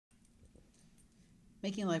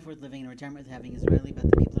Making a life worth living and a retirement worth having is really about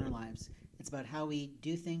the people in our lives. It's about how we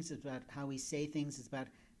do things. It's about how we say things. It's about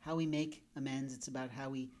how we make amends. It's about how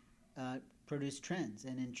we produce trends.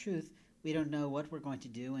 And in truth, we don't know what we're going to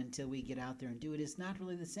do until we get out there and do it. It's not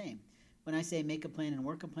really the same. When I say make a plan and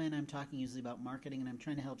work a plan, I'm talking usually about marketing, and I'm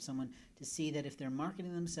trying to help someone to see that if they're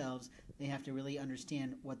marketing themselves, they have to really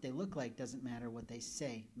understand what they look like doesn't matter. What they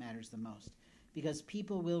say matters the most. Because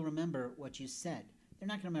people will remember what you said. They're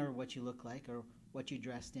not going to remember what you look like or what you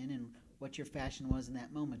dressed in and what your fashion was in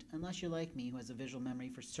that moment, unless you're like me, who has a visual memory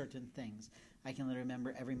for certain things. I can literally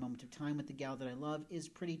remember every moment of time with the gal that I love is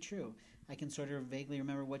pretty true. I can sort of vaguely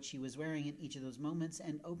remember what she was wearing in each of those moments,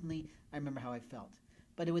 and openly, I remember how I felt.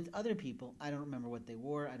 But with other people, I don't remember what they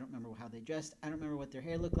wore, I don't remember how they dressed, I don't remember what their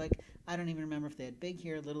hair looked like, I don't even remember if they had big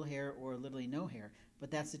hair, little hair, or literally no hair.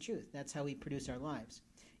 But that's the truth. That's how we produce our lives.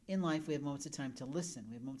 In life, we have moments of time to listen.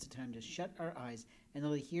 We have moments of time to shut our eyes and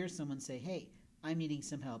literally hear someone say, hey, I'm needing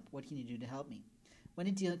some help. What can you do to help me? When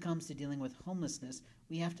it comes to dealing with homelessness,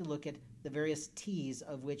 we have to look at the various T's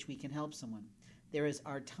of which we can help someone. There is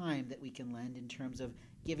our time that we can lend in terms of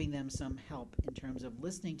giving them some help, in terms of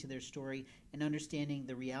listening to their story and understanding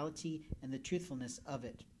the reality and the truthfulness of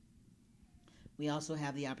it. We also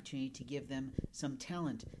have the opportunity to give them some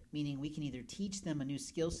talent, meaning we can either teach them a new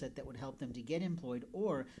skill set that would help them to get employed,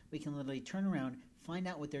 or we can literally turn around, find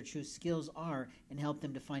out what their true skills are, and help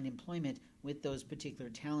them to find employment with those particular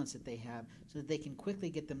talents that they have so that they can quickly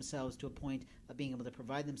get themselves to a point of being able to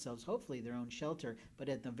provide themselves, hopefully, their own shelter, but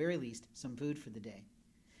at the very least, some food for the day.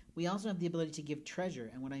 We also have the ability to give treasure,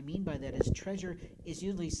 and what I mean by that is treasure is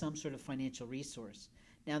usually some sort of financial resource.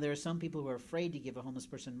 Now, there are some people who are afraid to give a homeless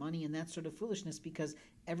person money, and that's sort of foolishness because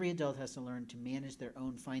every adult has to learn to manage their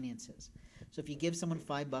own finances. So if you give someone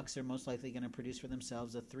 $5, they're most likely going to produce for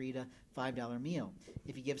themselves a $3 to $5 meal.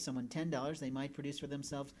 If you give someone $10, they might produce for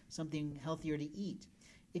themselves something healthier to eat.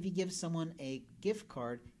 If you give someone a gift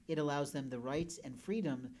card, it allows them the rights and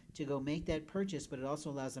freedom to go make that purchase, but it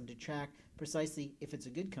also allows them to track precisely, if it's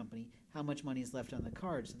a good company, how much money is left on the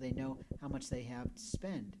card so they know how much they have to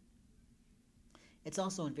spend. It's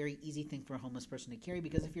also a very easy thing for a homeless person to carry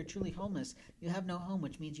because if you're truly homeless, you have no home,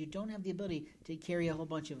 which means you don't have the ability to carry a whole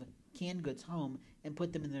bunch of canned goods home and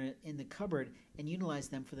put them in the cupboard and utilize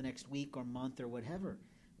them for the next week or month or whatever.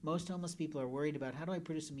 Most homeless people are worried about, how do I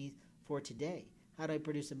produce a meal for today? How do I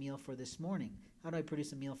produce a meal for this morning? How do I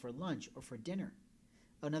produce a meal for lunch or for dinner?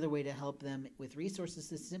 Another way to help them with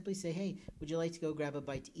resources is to simply say, hey, would you like to go grab a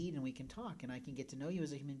bite to eat and we can talk and I can get to know you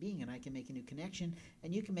as a human being and I can make a new connection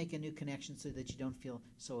and you can make a new connection so that you don't feel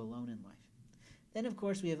so alone in life. Then, of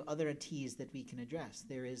course, we have other T's that we can address.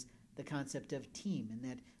 There is the concept of team, and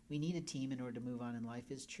that we need a team in order to move on in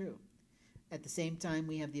life is true. At the same time,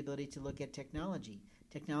 we have the ability to look at technology.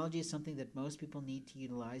 Technology is something that most people need to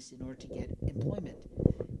utilize in order to get employment.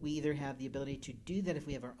 We either have the ability to do that if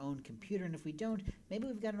we have our own computer, and if we don't, maybe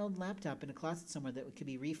we've got an old laptop in a closet somewhere that could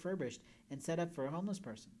be refurbished and set up for a homeless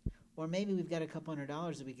person. Or maybe we've got a couple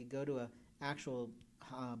 $100s that we could go to an actual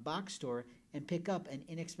box store and pick up an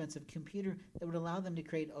inexpensive computer that would allow them to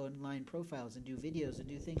create online profiles and do videos and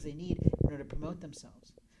do things they need in order to promote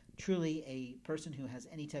themselves. Truly, a person who has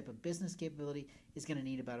any type of business capability is going to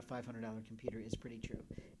need about a $500 computer, is pretty true,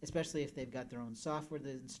 especially if they've got their own software to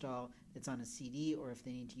install that's on a CD, or if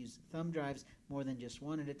they need to use thumb drives more than just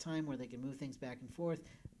one at a time where they can move things back and forth.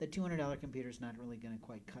 The $200 computer is not really going to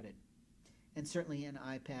quite cut it. And certainly an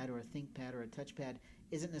iPad or a ThinkPad or a touchpad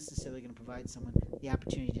isn't necessarily going to provide someone the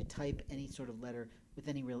opportunity to type any sort of letter with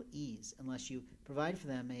any real ease unless you provide for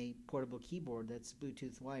them a portable keyboard that's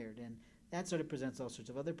Bluetooth wired, and that sort of presents all sorts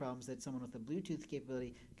of other problems that someone with a Bluetooth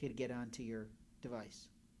capability could get onto your device.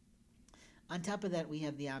 On top of that, we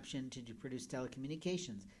have the option to produce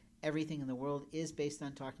telecommunications. Everything in the world is based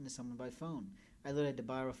on talking to someone by phone. I literally had to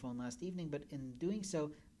borrow a phone last evening, but in doing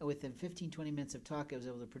so, within 15-20 minutes of talk, I was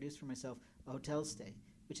able to produce for myself a hotel stay,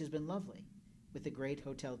 which has been lovely, with a great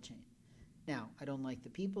hotel chain. Now, I don't like the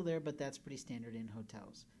people there, but that's pretty standard in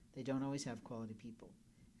hotels. They don't always have quality people,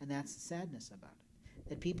 and that's the sadness about it,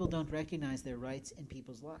 that people don't recognize their rights in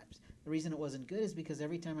people's lives. The reason it wasn't good is because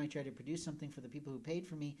every time I tried to produce something for the people who paid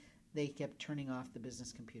for me, they kept turning off the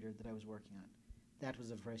business computer that I was working on. That was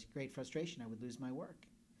a great frustration. I would lose my work.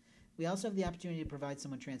 We also have the opportunity to provide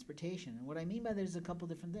someone transportation, and what I mean by that is a couple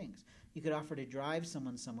different things. You could offer to drive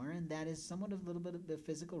someone somewhere, and that is somewhat of a little bit of a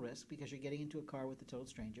physical risk because you're getting into a car with a total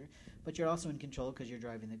stranger, but you're also in control because you're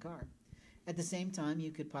driving the car. At the same time,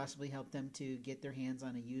 you could possibly help them to get their hands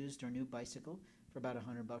on a used or new bicycle for about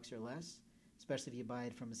 $100 or less, especially if you buy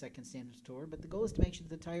it from a second-hand store. But the goal is to make sure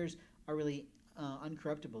that the tires are really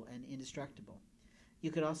uncorruptible and indestructible.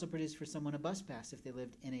 You could also produce for someone a bus pass if they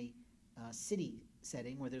lived in a city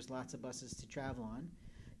setting where there's lots of buses to travel on.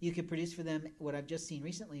 You could produce for them what I've just seen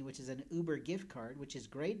recently, which is an Uber gift card, which is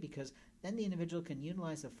great because then the individual can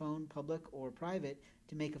utilize a phone, public or private,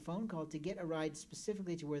 to make a phone call to get a ride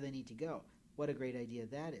specifically to where they need to go. What a great idea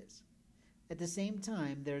that is. At the same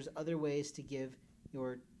time, there's other ways to give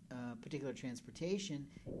your particular transportation,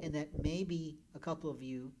 in that maybe a couple of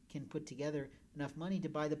you can put together enough money to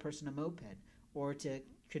buy the person a moped, or to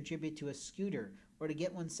contribute to a scooter, or to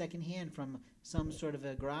get one secondhand from some sort of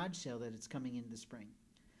a garage sale that it's coming in the spring.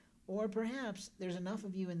 Or perhaps there's enough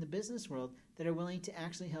of you in the business world that are willing to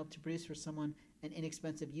actually help to produce for someone an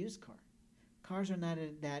inexpensive used car. Cars are not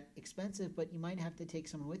that expensive, but you might have to take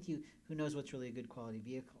someone with you who knows what's really a good quality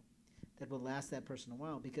vehicle that will last that person a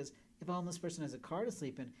while. Because if a homeless person has a car to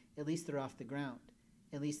sleep in, at least they're off the ground.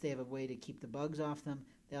 At least they have a way to keep the bugs off them.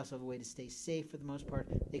 They also have a way to stay safe for the most part.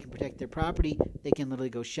 They can protect their property. They can literally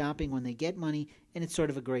go shopping when they get money, and it's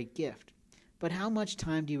sort of a great gift. But how much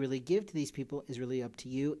time do you really give to these people is really up to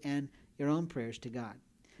you and your own prayers to God.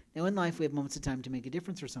 Now, in life, we have moments of time to make a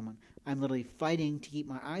difference for someone. I'm literally fighting to keep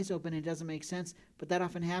my eyes open, and it doesn't make sense, but that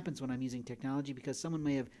often happens when I'm using technology because someone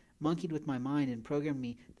may have monkeyed with my mind and programmed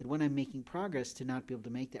me that when I'm making progress to not be able to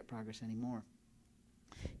make that progress anymore.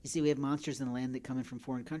 You see, we have monsters in the land that come in from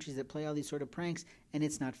foreign countries that play all these sort of pranks, and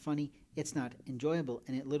it's not funny, it's not enjoyable,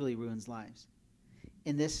 and it literally ruins lives.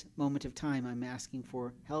 In this moment of time, I'm asking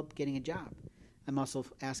for help getting a job. I'm also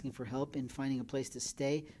asking for help in finding a place to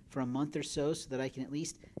stay for a month or so that I can at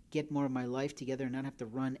least get more of my life together and not have to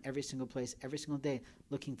run every single place every single day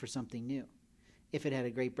looking for something new. If it had a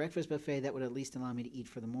great breakfast buffet, that would at least allow me to eat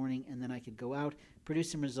for the morning, and then I could go out,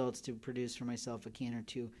 produce some results to produce for myself a can or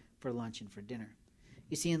two for lunch and for dinner.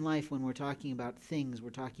 You see, in life, when we're talking about things, we're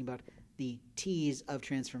talking about the T's of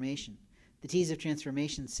transformation. The T's of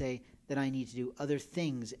transformation say that I need to do other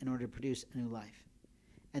things in order to produce a new life.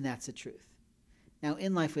 And that's the truth. Now,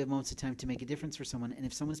 in life, we have moments of time to make a difference for someone, and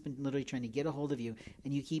if someone's been literally trying to get a hold of you,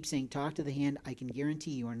 and you keep saying, talk to the hand, I can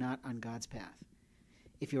guarantee you are not on God's path.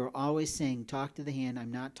 If you are always saying, talk to the hand,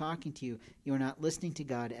 I'm not talking to you, you are not listening to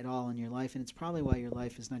God at all in your life, and it's probably why your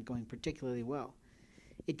life is not going particularly well.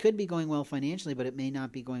 It could be going well financially, but it may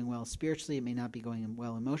not be going well spiritually, it may not be going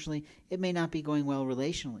well emotionally, it may not be going well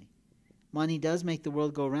relationally. Money does make the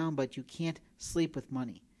world go round, but you can't sleep with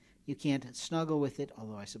money. You can't snuggle with it,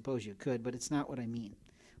 although I suppose you could, but it's not what I mean.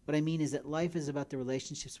 What I mean is that life is about the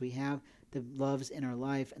relationships we have, the loves in our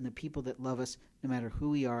life, and the people that love us no matter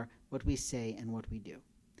who we are, what we say, and what we do.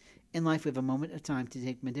 In life, we have a moment of time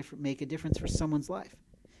to make a difference for someone's life.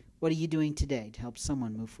 What are you doing today to help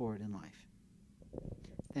someone move forward in life?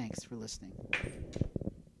 Thanks for listening.